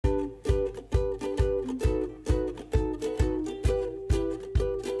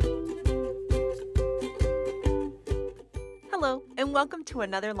and welcome to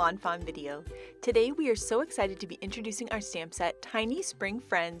another Lawn Fawn video. Today we are so excited to be introducing our stamp set, Tiny Spring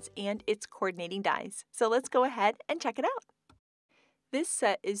Friends, and its coordinating dies. So let's go ahead and check it out. This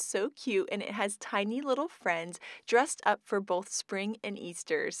set is so cute and it has tiny little friends dressed up for both spring and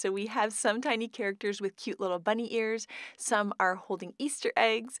Easter. So we have some tiny characters with cute little bunny ears, some are holding Easter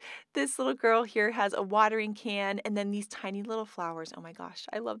eggs. This little girl here has a watering can, and then these tiny little flowers. Oh my gosh,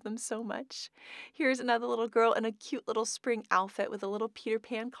 I love them so much. Here's another little girl in a cute little spring outfit with a little Peter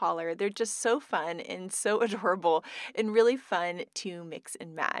Pan collar. They're just so fun and so adorable and really fun to mix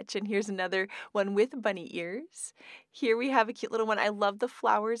and match. And here's another one with bunny ears. Here we have a cute little one. I love the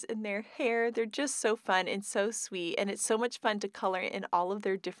flowers in their hair. They're just so fun and so sweet, and it's so much fun to color in all of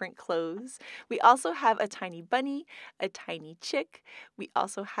their different clothes. We also have a tiny bunny, a tiny chick. We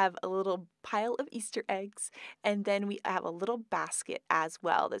also have a little pile of Easter eggs, and then we have a little basket as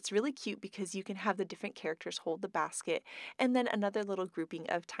well. That's really cute because you can have the different characters hold the basket, and then another little grouping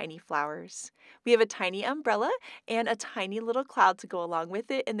of tiny flowers. We have a tiny umbrella and a tiny little cloud to go along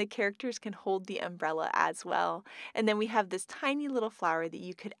with it, and the characters can hold the umbrella as well. And then we have this tiny little flower that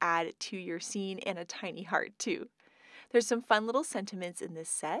you could add to your scene, and a tiny heart too. There's some fun little sentiments in this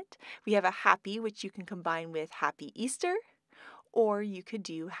set. We have a happy, which you can combine with happy Easter, or you could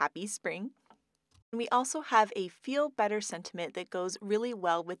do happy spring. And we also have a feel better sentiment that goes really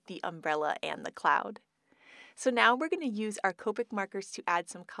well with the umbrella and the cloud. So now we're going to use our Copic markers to add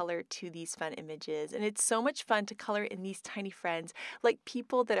some color to these fun images. And it's so much fun to color in these tiny friends like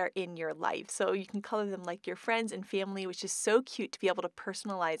people that are in your life. So you can color them like your friends and family, which is so cute to be able to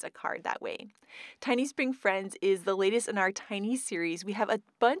personalize a card that way. Tiny Spring Friends is the latest in our tiny series. We have a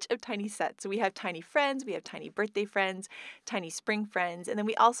bunch of tiny sets. So we have tiny friends, we have tiny birthday friends, tiny spring friends, and then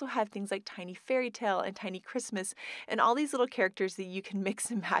we also have things like tiny fairy tale and tiny Christmas and all these little characters that you can mix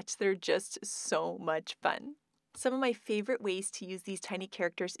and match. They're just so much fun. Some of my favorite ways to use these tiny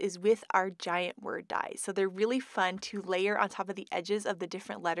characters is with our giant word dies. So they're really fun to layer on top of the edges of the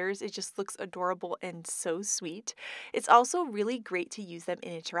different letters. It just looks adorable and so sweet. It's also really great to use them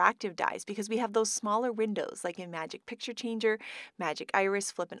in interactive dies because we have those smaller windows like in Magic Picture Changer, Magic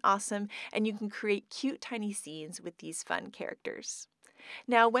Iris, Flippin' Awesome, and you can create cute tiny scenes with these fun characters.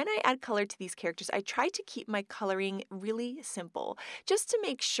 Now, when I add color to these characters, I try to keep my coloring really simple, just to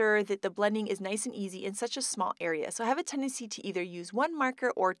make sure that the blending is nice and easy in such a small area. So I have a tendency to either use one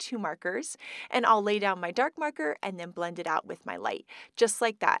marker or two markers, and I'll lay down my dark marker and then blend it out with my light, just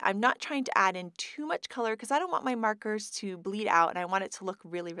like that. I'm not trying to add in too much color because I don't want my markers to bleed out, and I want it to look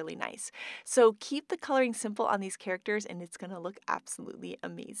really, really nice. So keep the coloring simple on these characters, and it's going to look absolutely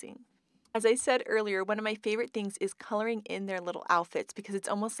amazing. As I said earlier, one of my favorite things is coloring in their little outfits because it's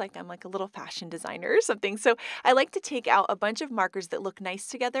almost like I'm like a little fashion designer or something. So I like to take out a bunch of markers that look nice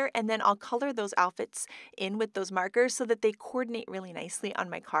together, and then I'll color those outfits in with those markers so that they coordinate really nicely on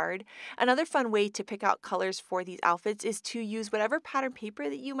my card. Another fun way to pick out colors for these outfits is to use whatever pattern paper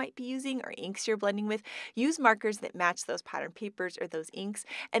that you might be using or inks you're blending with. Use markers that match those pattern papers or those inks,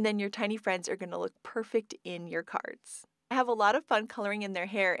 and then your tiny friends are going to look perfect in your cards. I have a lot of fun coloring in their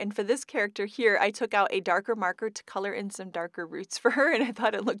hair, and for this character here, I took out a darker marker to color in some darker roots for her, and I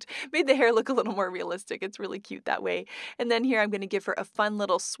thought it made the hair look a little more realistic. It's really cute that way. And then here I'm going to give her a fun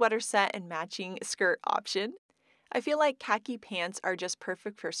little sweater set and matching skirt option. I feel like khaki pants are just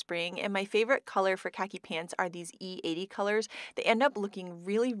perfect for spring, and my favorite color for khaki pants are these E80 colors. They end up looking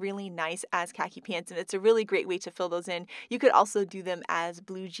really, really nice as khaki pants, and it's a really great way to fill those in. You could also do them as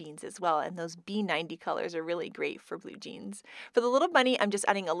blue jeans as well, and those B90 colors are really great for blue jeans. For the little bunny, I'm just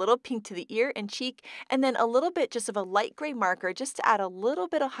adding a little pink to the ear and cheek, and then a little bit just of a light gray marker just to add a little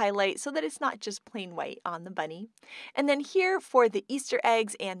bit of highlight so that it's not just plain white on the bunny. And then here for the Easter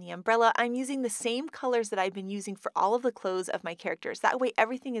eggs and the umbrella, I'm using the same colors that I've been using for all of the clothes of my characters. That way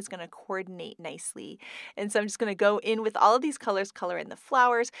everything is going to coordinate nicely. And so I'm just going to go in with all of these colors, color in the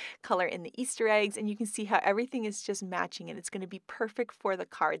flowers, color in the Easter eggs, and you can see how everything is just matching, and it's going to be perfect for the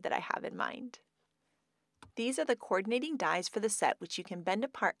card that I have in mind. These are the coordinating dies for the set, which you can bend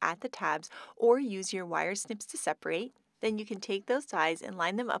apart at the tabs or use your wire snips to separate. Then you can take those dies and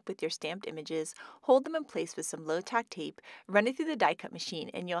line them up with your stamped images, hold them in place with some low-tack tape, run it through the die cut machine,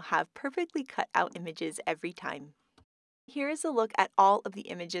 and you'll have perfectly cut out images every time. Here is a look at all of the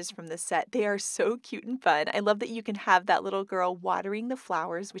images from the set. They are so cute and fun. I love that you can have that little girl watering the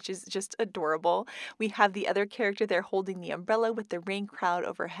flowers, which is just adorable. We have the other character there holding the umbrella with the rain cloud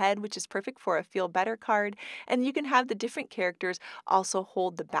overhead, which is perfect for a feel better card. And you can have the different characters also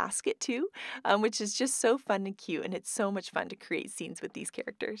hold the basket too, which is just so fun and cute, and it's so much fun to create scenes with these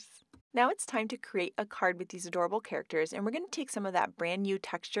characters. Now it's time to create a card with these adorable characters, and we're going to take some of that brand new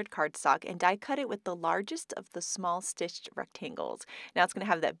textured cardstock and die cut it with the largest of the small stitched rectangles. Now it's going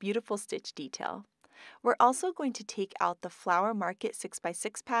to have that beautiful stitch detail. We're also going to take out the Flower Market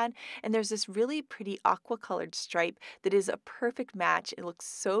 6x6 pad, and there's this really pretty aqua colored stripe that is a perfect match. It looks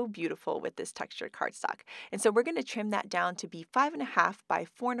so beautiful with this textured cardstock. And so we're going to trim that down to be 5.5 by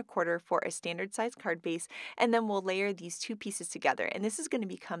 4.25 for a standard size card base, and then we'll layer these two pieces together, and this is going to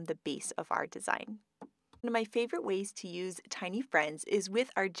become the base of our design. One of my favorite ways to use Tiny Friends is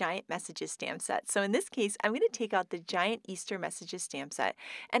with our Giant Messages stamp set. So in this case, I'm going to take out the Giant Easter Messages stamp set,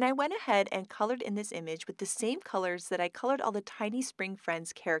 and I went ahead and colored in this image with the same colors that I colored all the Tiny Spring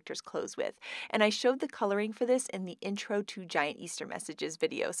Friends characters' clothes with. And I showed the coloring for this in the Intro to Giant Easter Messages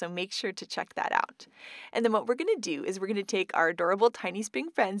video, so make sure to check that out. And then what we're going to do is we're going to take our adorable Tiny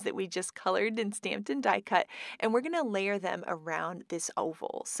Spring Friends that we just colored and stamped and die cut, and we're going to layer them around this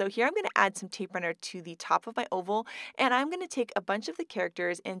oval. So here I'm going to add some tape runner to the top of my oval, and I'm going to take a bunch of the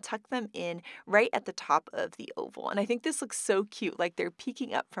characters and tuck them in right at the top of the oval. And I think this looks so cute, like they're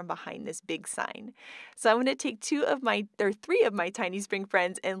peeking up from behind this big sign. So I'm going to take three of my Tiny Spring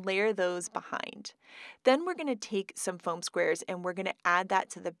Friends and layer those behind. Then we're going to take some foam squares and we're going to add that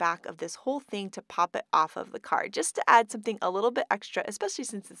to the back of this whole thing to pop it off of the card, just to add something a little bit extra, especially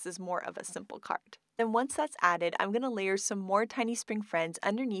since this is more of a simple card. Then once that's added, I'm going to layer some more Tiny Spring Friends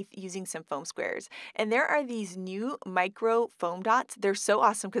underneath using some foam squares. And there are these new micro foam dots. They're so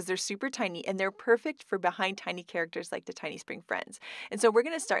awesome because they're super tiny and they're perfect for behind tiny characters like the Tiny Spring Friends. And so we're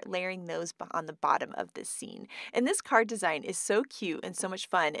going to start layering those on the bottom of this scene. And this card design is so cute and so much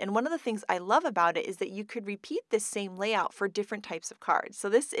fun. And one of the things I love about it is that you could repeat this same layout for different types of cards. So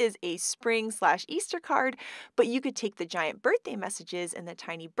this is a spring/Easter card, but you could take the giant birthday messages and the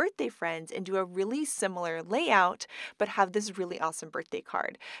tiny birthday friends and do a really similar layout, but have this really awesome birthday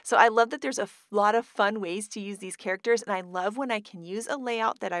card. So I love that there's a lot of fun ways to use these characters, and I love when I can use a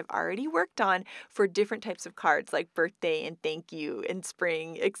layout that I've already worked on for different types of cards like birthday and thank you and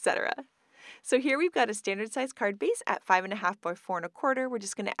spring, etc. So here we've got a standard size card base at 5.5 by 4.25. We're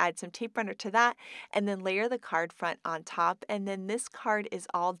just going to add some tape runner to that and then layer the card front on top. And then this card is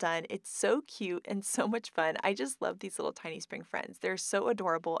all done. It's so cute and so much fun. I just love these little Tiny Spring Friends. They're so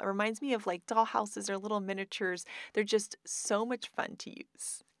adorable. It reminds me of like doll houses or little miniatures. They're just so much fun to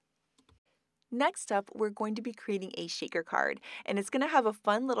use. Next up, we're going to be creating a shaker card, and it's going to have a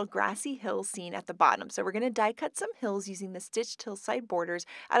fun little grassy hill scene at the bottom. So we're going to die cut some hills using the stitched hillside borders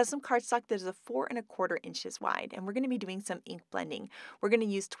out of some cardstock that is a 4.25 inches wide, and we're going to be doing some ink blending. We're going to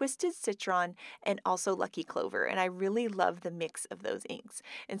use twisted citron and also lucky clover, and I really love the mix of those inks.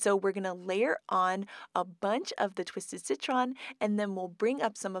 And so we're going to layer on a bunch of the twisted citron, and then we'll bring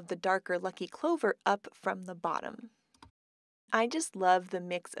up some of the darker lucky clover up from the bottom. I just love the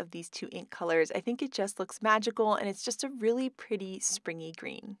mix of these two ink colors. I think it just looks magical and it's just a really pretty springy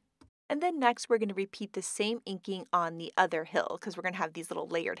green. And then next we're going to repeat the same inking on the other hill because we're going to have these little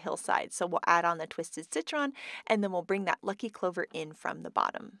layered hillsides. So we'll add on the twisted citron and then we'll bring that lucky clover in from the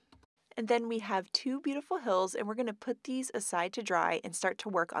bottom. And then we have two beautiful hills, and we're going to put these aside to dry and start to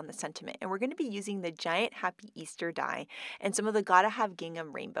work on the sentiment. And we're going to be using the giant Happy Easter die and some of the Gotta Have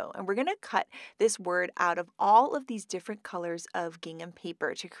Gingham rainbow. And we're going to cut this word out of all of these different colors of gingham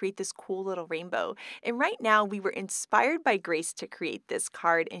paper to create this cool little rainbow. And right now we were inspired by Grace to create this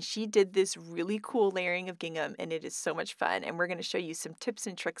card, and she did this really cool layering of gingham, and it is so much fun. And we're going to show you some tips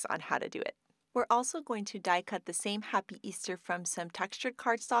and tricks on how to do it. We're also going to die cut the same Happy Easter from some textured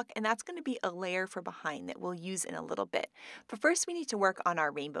cardstock, and that's going to be a layer for behind that we'll use in a little bit. But first we need to work on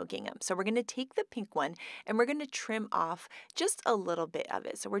our rainbow gingham. So we're going to take the pink one and we're going to trim off just a little bit of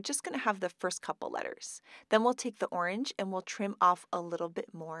it. So we're just going to have the first couple letters. Then we'll take the orange and we'll trim off a little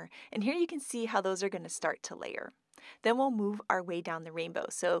bit more. And here you can see how those are going to start to layer. Then we'll move our way down the rainbow.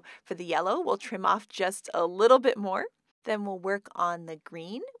 So for the yellow, we'll trim off just a little bit more. Then we'll work on the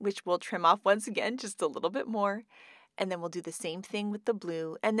green, which we'll trim off once again just a little bit more. And then we'll do the same thing with the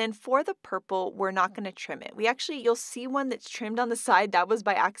blue. And then for the purple, we're not going to trim it. You'll see one that's trimmed on the side. That was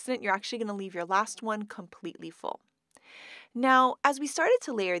by accident. You're actually going to leave your last one completely full. Now, as we started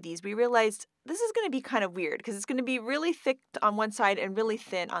to layer these, we realized this is going to be kind of weird because it's going to be really thick on one side and really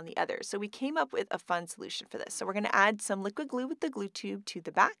thin on the other. So we came up with a fun solution for this. So we're going to add some liquid glue with the glue tube to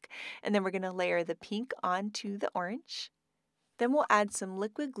the back, and then we're going to layer the pink onto the orange, Then we'll add some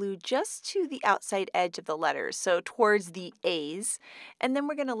liquid glue just to the outside edge of the letters, so towards the A's. And then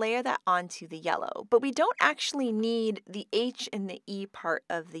we're going to layer that onto the yellow. But we don't actually need the H and the E part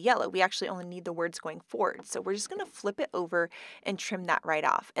of the yellow. We actually only need the words going forward. So we're just going to flip it over and trim that right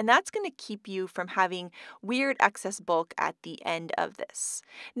off. And that's going to keep you from having weird excess bulk at the end of this.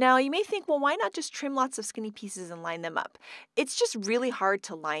 Now, you may think, well, why not just trim lots of skinny pieces and line them up? It's just really hard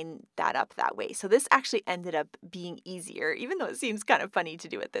to line that up that way. So this actually ended up being easier, even though it seems kind of funny to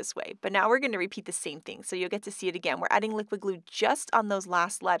do it this way. But now we're going to repeat the same thing. So you'll get to see it again. We're adding liquid glue just on those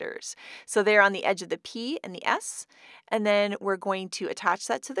last letters. So they're on the edge of the P and the S. And then we're going to attach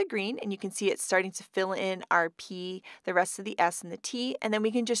that to the green. And you can see it's starting to fill in our P, the rest of the S and the T. And then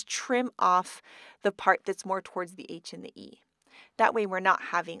we can just trim off the part that's more towards the H and the E. That way we're not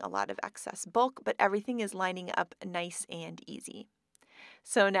having a lot of excess bulk, but everything is lining up nice and easy.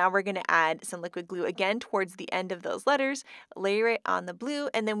 So now we're going to add some liquid glue again towards the end of those letters, layer it on the blue,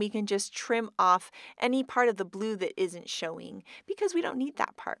 and then we can just trim off any part of the blue that isn't showing because we don't need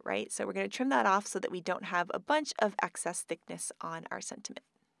that part, right? So we're going to trim that off so that we don't have a bunch of excess thickness on our sentiment.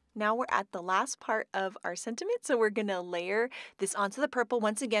 Now we're at the last part of our sentiment, so we're going to layer this onto the purple.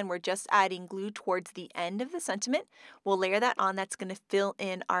 Once again, we're just adding glue towards the end of the sentiment. We'll layer that on. That's going to fill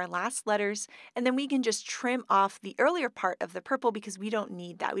in our last letters, and then we can just trim off the earlier part of the purple because we don't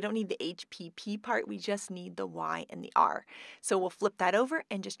need that. We don't need the HPP part. We just need the Y and the R. So we'll flip that over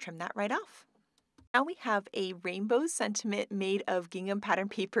and just trim that right off. Now we have a rainbow sentiment made of gingham pattern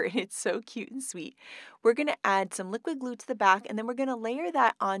paper, and it's so cute and sweet. We're going to add some liquid glue to the back, and then we're going to layer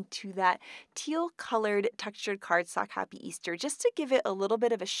that onto that teal colored textured cardstock Happy Easter just to give it a little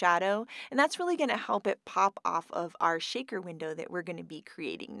bit of a shadow, and that's really going to help it pop off of our shaker window that we're going to be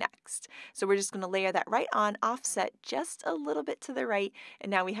creating next. So we're just going to layer that right on, offset just a little bit to the right,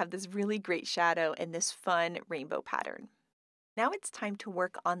 and now we have this really great shadow and this fun rainbow pattern. Now it's time to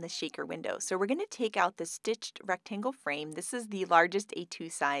work on the shaker window. So we're going to take out the stitched rectangle frame. This is the largest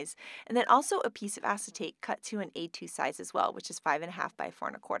A2 size, and then also a piece of acetate cut to an A2 size as well, which is 5.5 by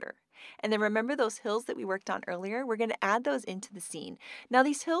 4.25. And then remember those hills that we worked on earlier? We're going to add those into the scene. Now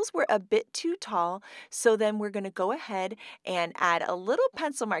these hills were a bit too tall, so then we're going to go ahead and add a little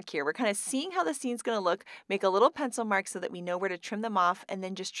pencil mark here. We're kind of seeing how the scene's going to look, make a little pencil mark so that we know where to trim them off, and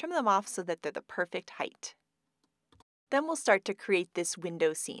then just trim them off so that they're the perfect height. Then we'll start to create this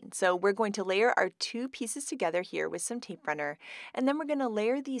window scene. So we're going to layer our two pieces together here with some tape runner, and then we're going to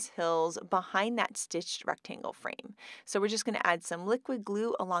layer these hills behind that stitched rectangle frame. So we're just going to add some liquid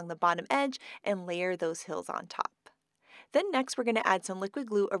glue along the bottom edge and layer those hills on top. Then next we're going to add some liquid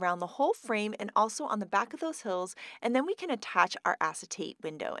glue around the whole frame and also on the back of those hills, and then we can attach our acetate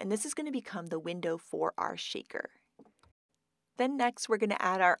window, and this is going to become the window for our shaker. Then next, we're going to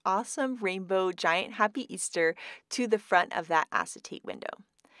add our awesome rainbow giant Happy Easter to the front of that acetate window.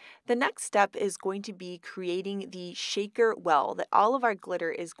 The next step is going to be creating the shaker well that all of our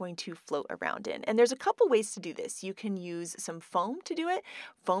glitter is going to float around in. And there's a couple ways to do this. You can use some foam to do it,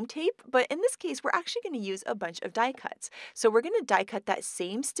 foam tape, but in this case, we're actually going to use a bunch of die cuts. So we're going to die cut that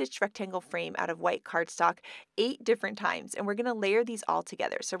same stitched rectangle frame out of white cardstock 8 different times, and we're going to layer these all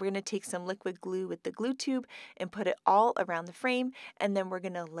together. So we're going to take some liquid glue with the glue tube and put it all around the frame, and then we're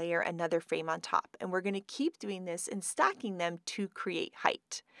going to layer another frame on top. And we're going to keep doing this and stacking them to create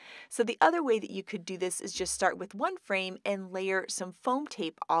height. So the other way that you could do this is just start with one frame and layer some foam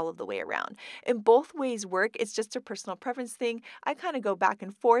tape all of the way around. And both ways work. It's just a personal preference thing. I kind of go back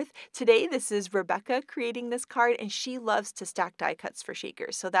and forth. Today, this is Rebecca creating this card, and she loves to stack die cuts for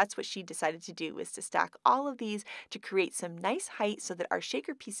shakers. So that's what she decided to do, is to stack all of these to create some nice height so that our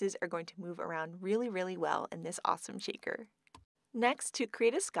shaker pieces are going to move around really, really well in this awesome shaker. Next, to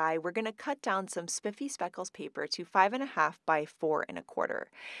create a sky, we're going to cut down some spiffy speckles paper to 5.5 by 4.25.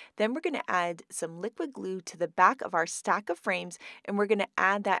 Then we're going to add some liquid glue to the back of our stack of frames, and we're going to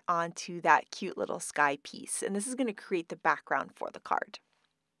add that onto that cute little sky piece. And this is going to create the background for the card.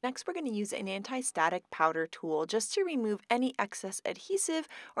 Next, we're going to use an anti-static powder tool just to remove any excess adhesive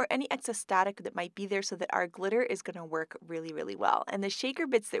or any excess static that might be there so that our glitter is going to work really, really well. And the shaker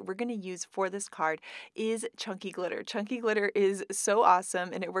bits that we're going to use for this card is chunky glitter. Chunky glitter is so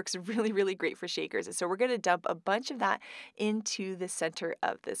awesome, and it works really, really great for shakers. So we're going to dump a bunch of that into the center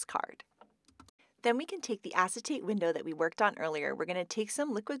of this card. Then we can take the acetate window that we worked on earlier. We're going to take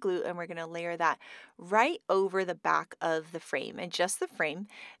some liquid glue and we're going to layer that right over the back of the frame, and just the frame.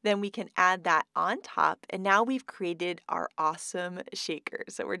 Then we can add that on top, and now we've created our awesome shaker.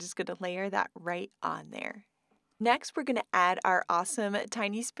 So we're just going to layer that right on there. Next, we're going to add our awesome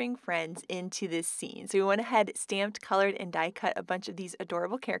Tiny Spring Friends into this scene. So we went ahead, stamped, colored, and die cut a bunch of these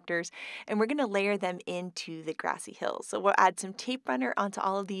adorable characters, and we're going to layer them into the grassy hills. So we'll add some tape runner onto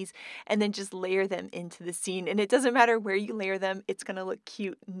all of these, and then just layer them into the scene. And it doesn't matter where you layer them, it's going to look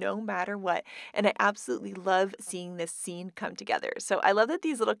cute no matter what. And I absolutely love seeing this scene come together. So I love that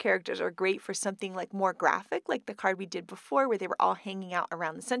these little characters are great for something like more graphic, like the card we did before where they were all hanging out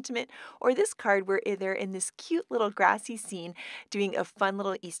around the sentiment, or this card where they're in this cute little grassy scene doing a fun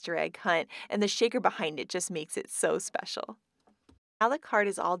little Easter egg hunt, and the shaker behind it just makes it so special. Now the card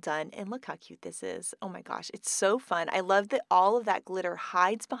is all done, and look how cute this is. Oh my gosh, it's so fun. I love that all of that glitter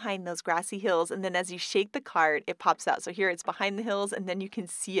hides behind those grassy hills, and then as you shake the card, it pops out. So here it's behind the hills, and then you can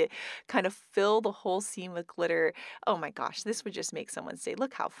see it kind of fill the whole scene with glitter. Oh my gosh, this would just make someone say,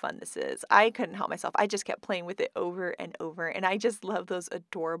 look how fun this is. I couldn't help myself. I just kept playing with it over and over, and I just love those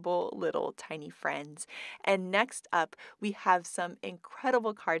adorable little tiny friends. And next up, we have some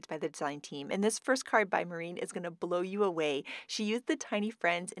incredible cards by the design team, and this first card by Maureen is going to blow you away. She used the tiny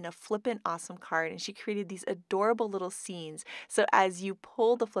friends in a flippin' awesome card, and she created these adorable little scenes. So as you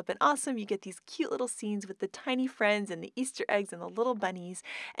pull the flippin' awesome, you get these cute little scenes with the tiny friends and the Easter eggs and the little bunnies.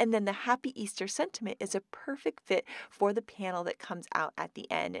 And then the Happy Easter sentiment is a perfect fit for the panel that comes out at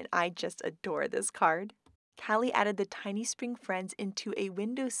the end, and I just adore this card. Callie added the Tiny Spring Friends into a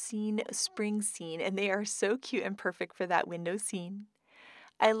window scene, spring scene, and they are so cute and perfect for that window scene.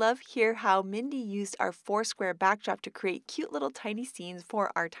 I love here how Mindy used our 4-square backdrop to create cute little tiny scenes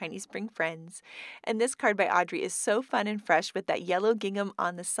for our Tiny Spring Friends. And this card by Audrey is so fun and fresh with that yellow gingham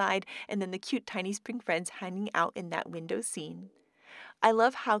on the side and then the cute Tiny Spring Friends hanging out in that window scene. I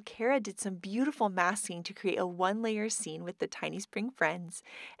love how Kara did some beautiful masking to create a one-layer scene with the Tiny Spring Friends.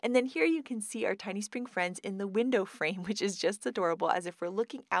 And then here you can see our Tiny Spring Friends in the window frame, which is just adorable as if we're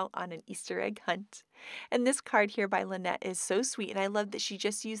looking out on an Easter egg hunt. And this card here by Lynette is so sweet, and I love that she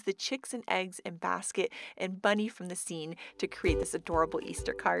just used the chicks and eggs and basket and bunny from the scene to create this adorable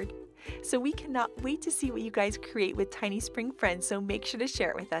Easter card. So we cannot wait to see what you guys create with Tiny Spring Friends, so make sure to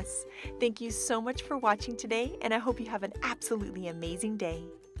share it with us. Thank you so much for watching today, and I hope you have an absolutely amazing day.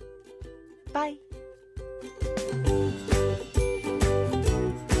 Bye!